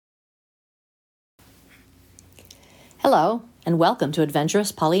Hello, and welcome to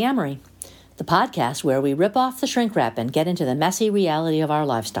Adventurous Polyamory, the podcast where we rip off the shrink wrap and get into the messy reality of our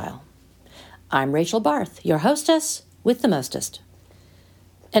lifestyle. I'm Rachel Barth, your hostess with the mostest.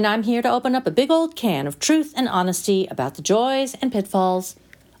 And I'm here to open up a big old can of truth and honesty about the joys and pitfalls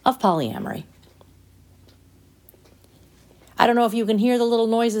of polyamory. I don't know if you can hear the little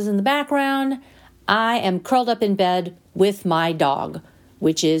noises in the background. I am curled up in bed with my dog,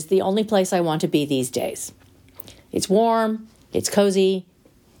 which is the only place I want to be these days. It's warm, it's cozy,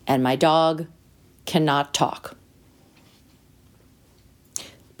 and my dog cannot talk.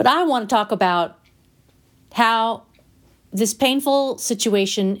 But I want to talk about how this painful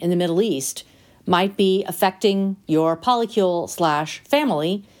situation in the Middle East might be affecting your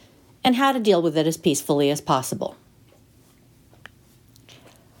polycule/family and how to deal with it as peacefully as possible.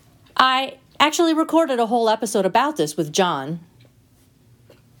 I actually recorded a whole episode about this with John,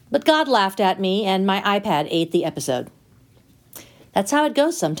 but God laughed at me and my iPad ate the episode. That's how it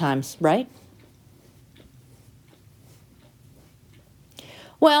goes sometimes, right?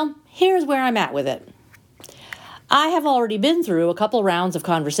 Well, here's where I'm at with it. I have already been through a couple rounds of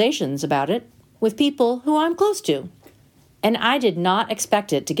conversations about it with people who I'm close to, and I did not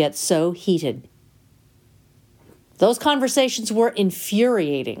expect it to get so heated. Those conversations were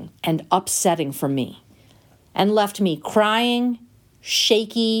infuriating and upsetting for me, and left me crying,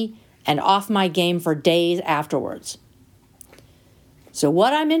 shaky, and off my game for days afterwards. So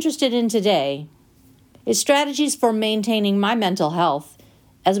what I'm interested in today is strategies for maintaining my mental health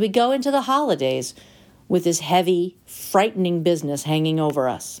as we go into the holidays with this heavy, frightening business hanging over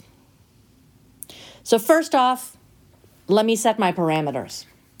us. So first off, let me set my parameters.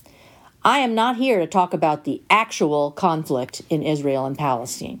 I am not here to talk about the actual conflict in Israel and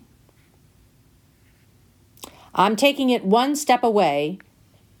Palestine. I'm taking it one step away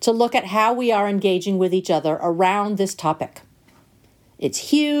to look at how we are engaging with each other around this topic. It's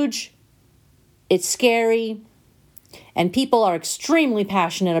huge, it's scary, and people are extremely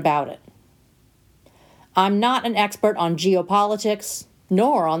passionate about it. I'm not an expert on geopolitics,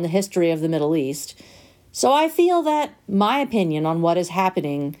 nor on the history of the Middle East, so I feel that my opinion on what is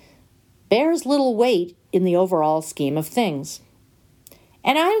happening bears little weight in the overall scheme of things.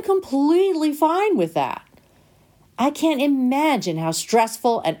 And I'm completely fine with that. I can't imagine how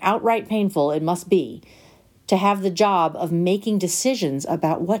stressful and outright painful it must be to have the job of making decisions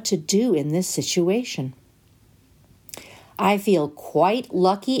about what to do in this situation. I feel quite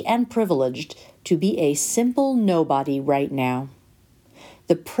lucky and privileged to be a simple nobody right now.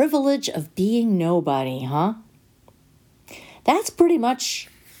 The privilege of being nobody, huh? That's pretty much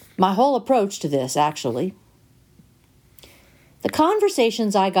my whole approach to this, actually. The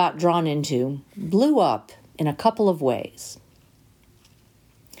conversations I got drawn into blew up in a couple of ways.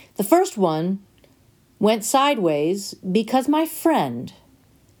 The first one went sideways because my friend,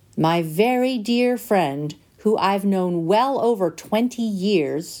 my very dear friend, who I've known well over 20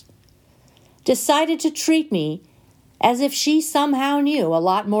 years, decided to treat me as if she somehow knew a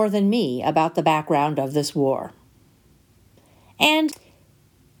lot more than me about the background of this war. And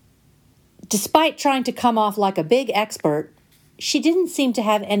despite trying to come off like a big expert, she didn't seem to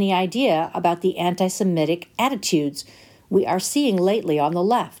have any idea about the anti-Semitic attitudes we are seeing lately on the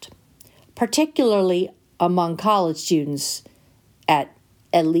left, particularly among college students at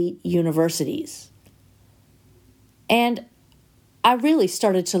elite universities. And I really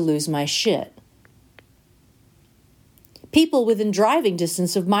started to lose my shit. People within driving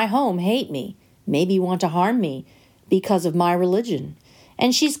distance of my home hate me, maybe want to harm me because of my religion.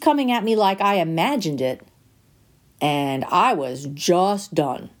 And she's coming at me like I imagined it. And I was just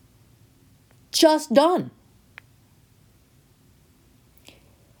done. Just done.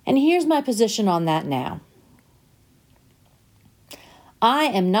 And here's my position on that now. I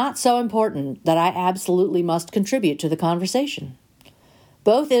am not so important that I absolutely must contribute to the conversation.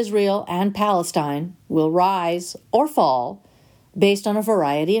 Both Israel and Palestine will rise or fall based on a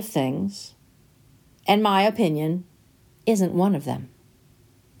variety of things, and my opinion isn't one of them.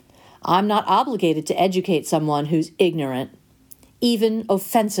 I'm not obligated to educate someone who's ignorant, even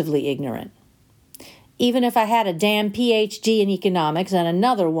offensively ignorant. Even if I had a damn PhD in economics and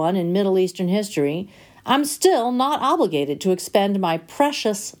another one in Middle Eastern history, I'm still not obligated to expend my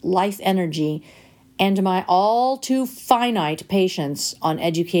precious life energy and my all too finite patience on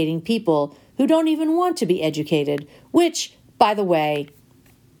educating people who don't even want to be educated, which, by the way,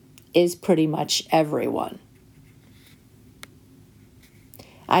 is pretty much everyone.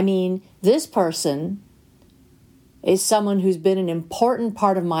 I mean, this person is someone who's been an important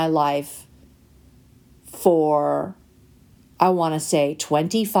part of my life for,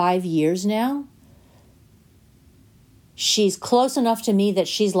 25 years now. She's close enough to me that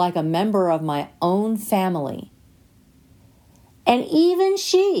she's like a member of my own family. And even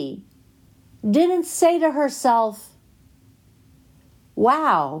she didn't say to herself,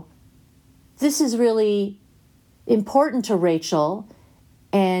 wow, this is really important to Rachel,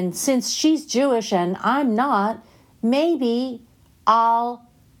 and since she's Jewish and I'm not, maybe I'll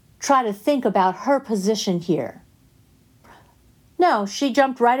try to think about her position here. No, she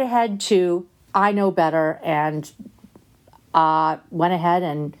jumped right ahead to, I know better, and went ahead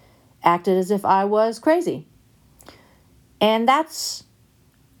and acted as if I was crazy. And that's,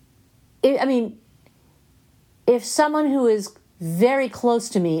 I mean, if someone who is very close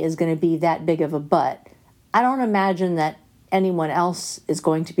to me is going to be that big of a butt, I don't imagine that anyone else is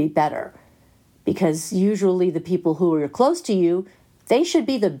going to be better. Because usually the people who are close to you, they should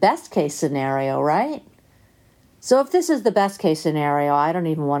be the best case scenario, right? So if this is the best case scenario, I don't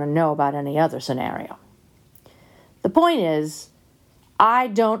even want to know about any other scenario. The point is, I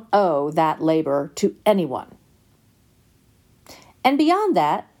don't owe that labor to anyone. And beyond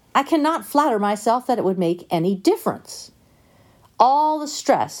that, I cannot flatter myself that it would make any difference. All the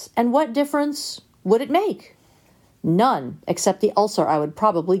stress, and what difference would it make? None, except the ulcer I would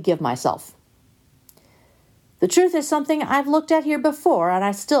probably give myself. The truth is something I've looked at here before, and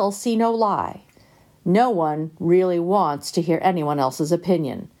I still see no lie. No one really wants to hear anyone else's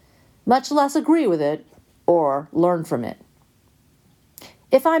opinion, much less agree with it or learn from it.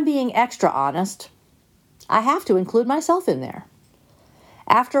 If I'm being extra honest, I have to include myself in there.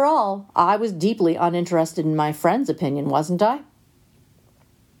 After all, I was deeply uninterested in my friend's opinion, wasn't I?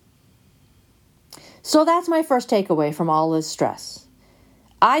 So that's my first takeaway from all this stress.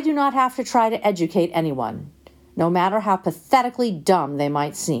 I do not have to try to educate anyone, no matter how pathetically dumb they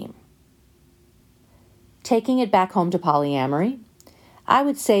might seem. Taking it back home to polyamory, I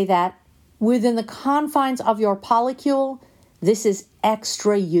would say that within the confines of your polycule, this is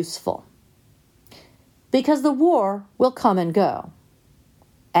extra useful. Because the war will come and go,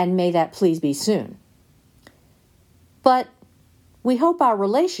 and may that please be soon. But we hope our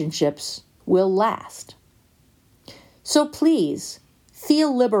relationships will last. So please,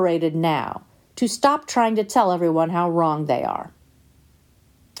 feel liberated now to stop trying to tell everyone how wrong they are.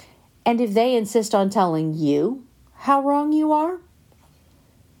 And if they insist on telling you how wrong you are,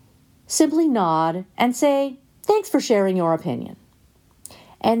 simply nod and say, thanks for sharing your opinion.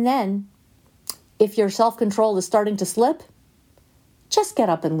 And then, if your self-control is starting to slip, just get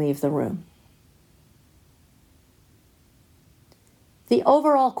up and leave the room. The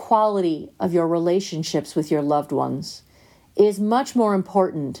overall quality of your relationships with your loved ones is much more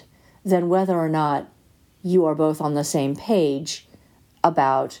important than whether or not you are both on the same page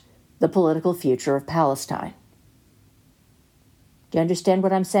about the political future of Palestine. Do you understand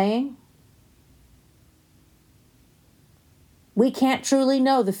what I'm saying? We can't truly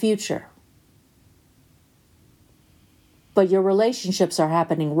know the future. But your relationships are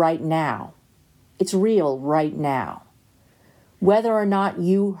happening right now. It's real right now. Whether or not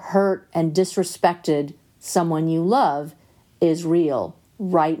you hurt and disrespected someone you love is real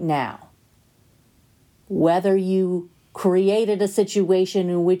right now. Whether you created a situation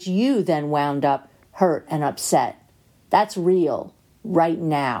in which you then wound up hurt and upset, that's real right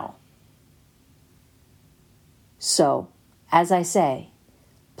now. So, as I say,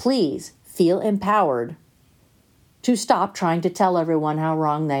 please feel empowered to stop trying to tell everyone how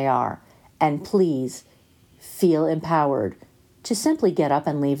wrong they are, and please feel empowered to simply get up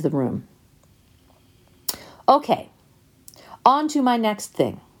and leave the room. Okay, on to my next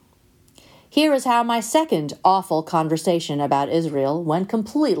thing. Here is how my second awful conversation about Israel went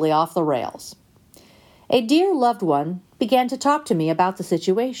completely off the rails. A dear loved one began to talk to me about the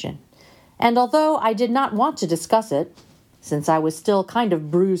situation, and although I did not want to discuss it, since I was still kind of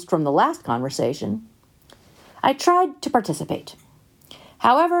bruised from the last conversation, I tried to participate.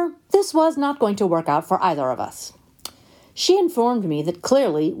 However, this was not going to work out for either of us. She informed me that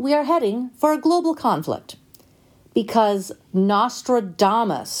clearly we are heading for a global conflict because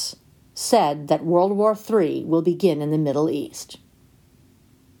Nostradamus said that World War III will begin in the Middle East.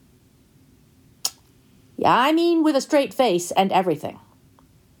 Yeah, I mean with a straight face and everything.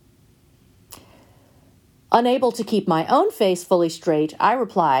 Unable to keep my own face fully straight, I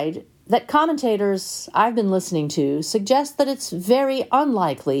replied that commentators I've been listening to suggest that it's very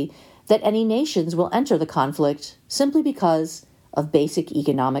unlikely that any nations will enter the conflict simply because of basic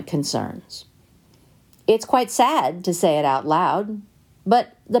economic concerns. It's quite sad to say it out loud,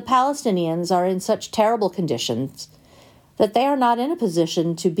 but the Palestinians are in such terrible conditions that they are not in a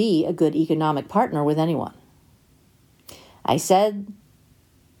position to be a good economic partner with anyone. I said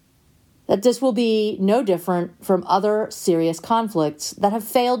that this will be no different from other serious conflicts that have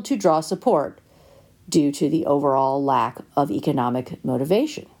failed to draw support due to the overall lack of economic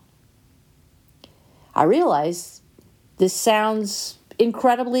motivation. I realize this sounds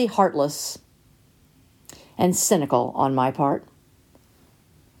incredibly heartless and cynical on my part.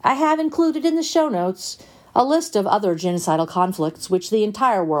 I have included in the show notes a list of other genocidal conflicts which the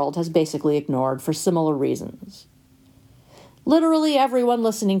entire world has basically ignored for similar reasons. Literally everyone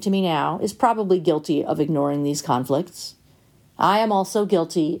listening to me now is probably guilty of ignoring these conflicts. I am also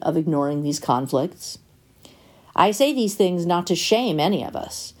guilty of ignoring these conflicts. I say these things not to shame any of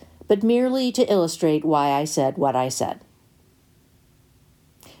us, but merely to illustrate why I said what I said.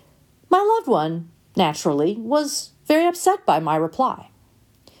 My loved one, naturally, was very upset by my reply.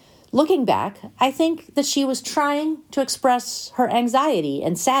 Looking back, I think that she was trying to express her anxiety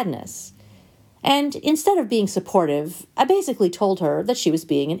and sadness, and instead of being supportive, I basically told her that she was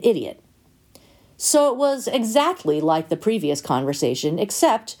being an idiot. So it was exactly like the previous conversation,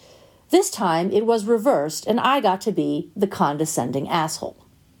 except this time it was reversed and I got to be the condescending asshole.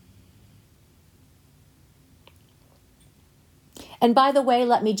 And by the way,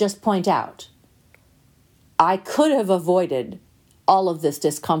 let me just point out, I could have avoided all of this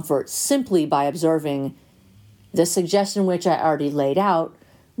discomfort simply by observing the suggestion which I already laid out,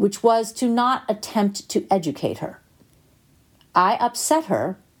 which was to not attempt to educate her. I upset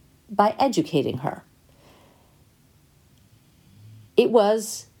her by educating her. It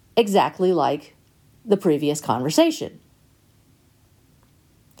was exactly like the previous conversation.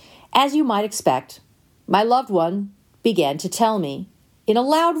 As you might expect, my loved one began to tell me in a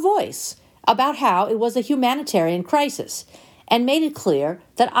loud voice about how it was a humanitarian crisis and made it clear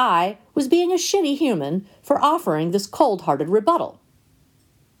that I was being a shitty human for offering this cold-hearted rebuttal.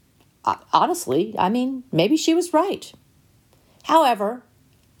 Honestly, maybe she was right. However,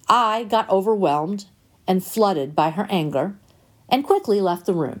 I got overwhelmed and flooded by her anger and quickly left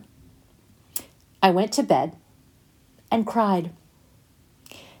the room. I went to bed and cried.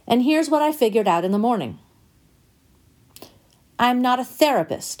 And here's what I figured out in the morning. I'm not a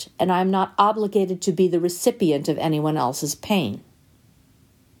therapist, and I'm not obligated to be the recipient of anyone else's pain.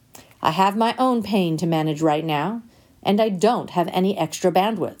 I have my own pain to manage right now, and I don't have any extra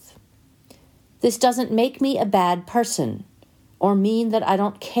bandwidth. This doesn't make me a bad person, or mean that I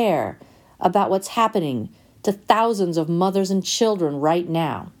don't care about what's happening to thousands of mothers and children right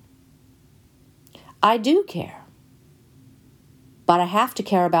now. I do care, but I have to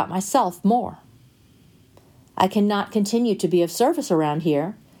care about myself more. I cannot continue to be of service around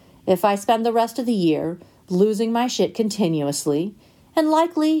here if I spend the rest of the year losing my shit continuously and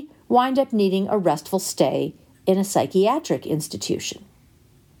likely wind up needing a restful stay in a psychiatric institution.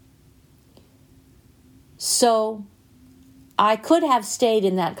 So, I could have stayed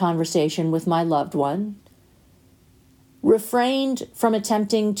in that conversation with my loved one, refrained from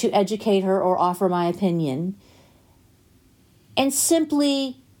attempting to educate her or offer my opinion, and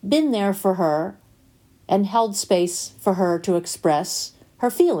simply been there for her and held space for her to express her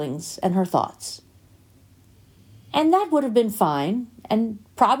feelings and her thoughts. And that would have been fine and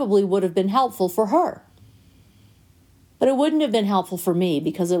probably would have been helpful for her. But it wouldn't have been helpful for me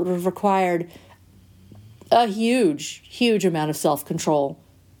because it would have required a huge, huge amount of self-control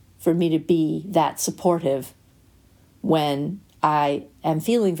for me to be that supportive when I am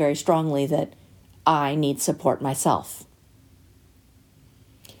feeling very strongly that I need support myself.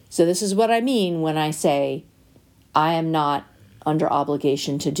 So this is what I mean when I say I am not under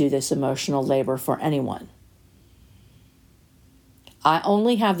obligation to do this emotional labor for anyone. I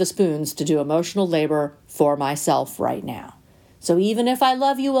only have the spoons to do emotional labor for myself right now. So even if I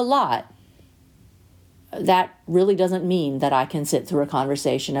love you a lot, that really doesn't mean that I can sit through a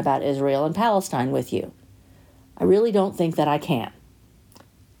conversation about Israel and Palestine with you. I really don't think that I can.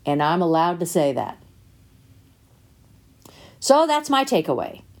 And I'm allowed to say that. So that's my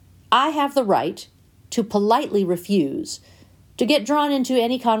takeaway. I have the right to politely refuse to get drawn into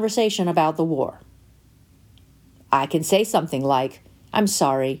any conversation about the war. I can say something like, I'm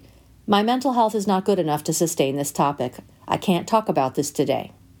sorry, my mental health is not good enough to sustain this topic. I can't talk about this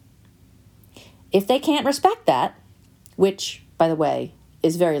today. If they can't respect that, which, by the way,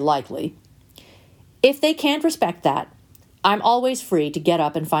 is very likely, if they can't respect that, I'm always free to get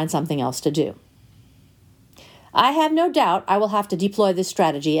up and find something else to do. I have no doubt I will have to deploy this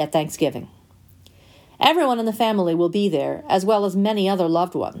strategy at Thanksgiving. Everyone in the family will be there, as well as many other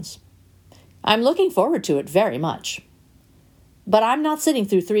loved ones. I'm looking forward to it very much. But I'm not sitting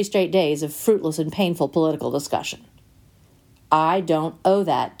through 3 straight days of fruitless and painful political discussion. I don't owe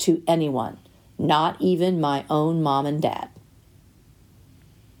that to anyone, not even my own mom and dad.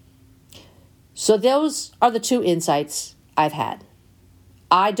 So those are the two insights I've had.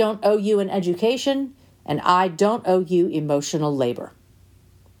 I don't owe you an education, and I don't owe you emotional labor.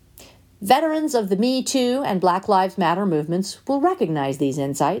 Veterans of the Me Too and Black Lives Matter movements will recognize these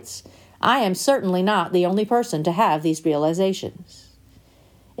insights. I am certainly not the only person to have these realizations.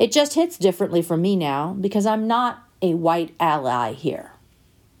 It just hits differently for me now because I'm not a white ally here.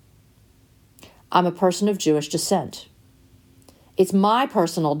 I'm a person of Jewish descent. It's my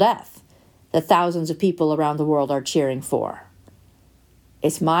personal death that thousands of people around the world are cheering for.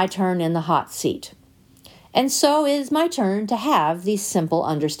 It's my turn in the hot seat. And so it is my turn to have these simple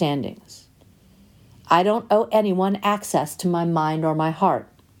understandings. I don't owe anyone access to my mind or my heart.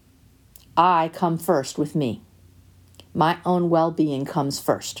 I come first with me. My own well-being comes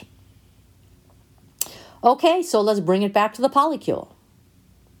first. Okay, so let's bring it back to the polycule.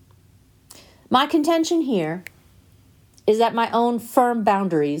 My contention here is that my own firm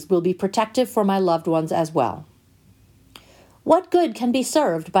boundaries will be protective for my loved ones as well. What good can be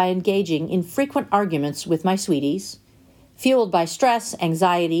served by engaging in frequent arguments with my sweeties, fueled by stress,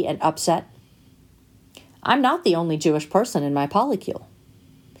 anxiety, and upset? I'm not the only Jewish person in my polycule.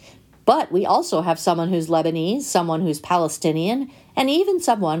 But we also have someone who's Lebanese, someone who's Palestinian, and even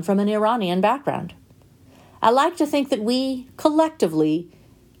someone from an Iranian background. I like to think that we, collectively,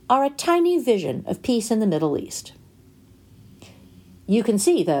 are a tiny vision of peace in the Middle East. You can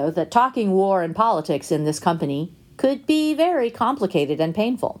see, though, that talking war and politics in this company could be very complicated and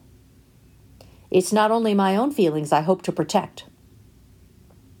painful. It's not only my own feelings I hope to protect.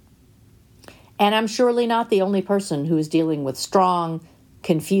 And I'm surely not the only person who is dealing with strong,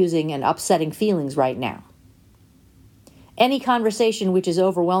 confusing, and upsetting feelings right now. Any conversation which is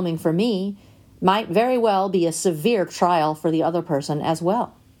overwhelming for me might very well be a severe trial for the other person as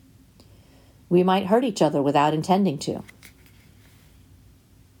well. We might hurt each other without intending to.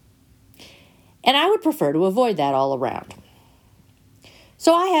 And I would prefer to avoid that all around.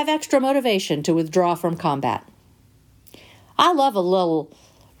 So I have extra motivation to withdraw from combat. I love a little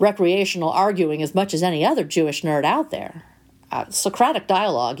recreational arguing as much as any other Jewish nerd out there. Socratic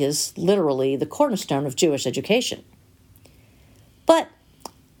dialogue is literally the cornerstone of Jewish education. But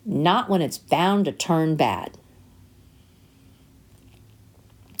not when it's bound to turn bad.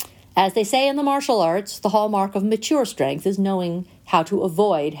 As they say in the martial arts, the hallmark of mature strength is knowing how to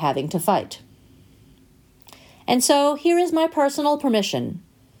avoid having to fight. And so here is my personal permission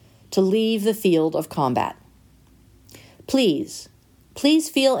to leave the field of combat. Please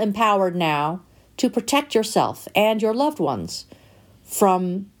feel empowered now to protect yourself and your loved ones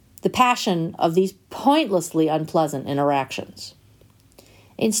from the passion of these pointlessly unpleasant interactions.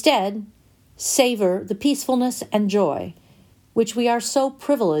 Instead, savor the peacefulness and joy which we are so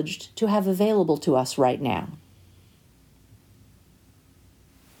privileged to have available to us right now.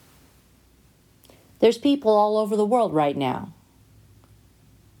 There's people all over the world right now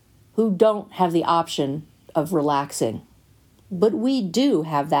who don't have the option of relaxing, but we do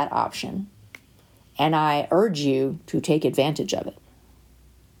have that option, and I urge you to take advantage of it.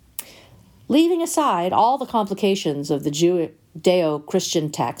 Leaving aside all the complications of the Judeo-Christian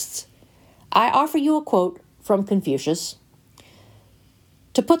texts, I offer you a quote from Confucius.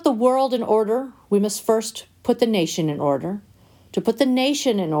 To put the world in order, we must first put the nation in order. To put the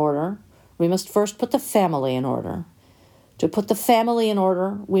nation in order, we must first put the family in order. To put the family in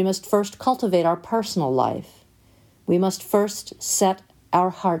order, we must first cultivate our personal life. We must first set our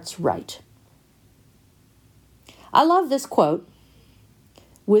hearts right. I love this quote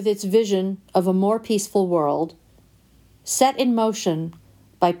with its vision of a more peaceful world set in motion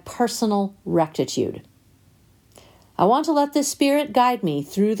by personal rectitude. I want to let this spirit guide me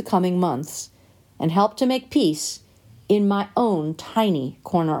through the coming months and help to make peace in my own tiny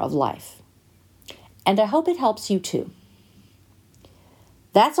corner of life. And I hope it helps you too.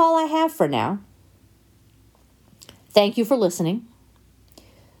 That's all I have for now. Thank you for listening.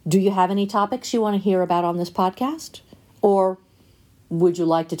 Do you have any topics you want to hear about on this podcast? Or would you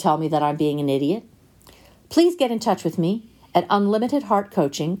like to tell me that I'm being an idiot? Please get in touch with me at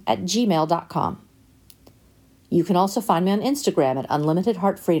unlimitedheartcoaching@gmail.com. You can also find me on Instagram at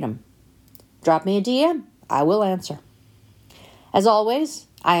unlimitedheartfreedom. Drop me a DM. I will answer. As always,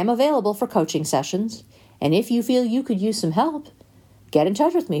 I am available for coaching sessions, and if you feel you could use some help, get in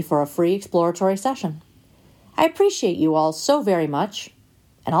touch with me for a free exploratory session. I appreciate you all so very much,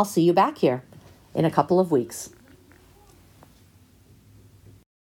 and I'll see you back here in a couple of weeks.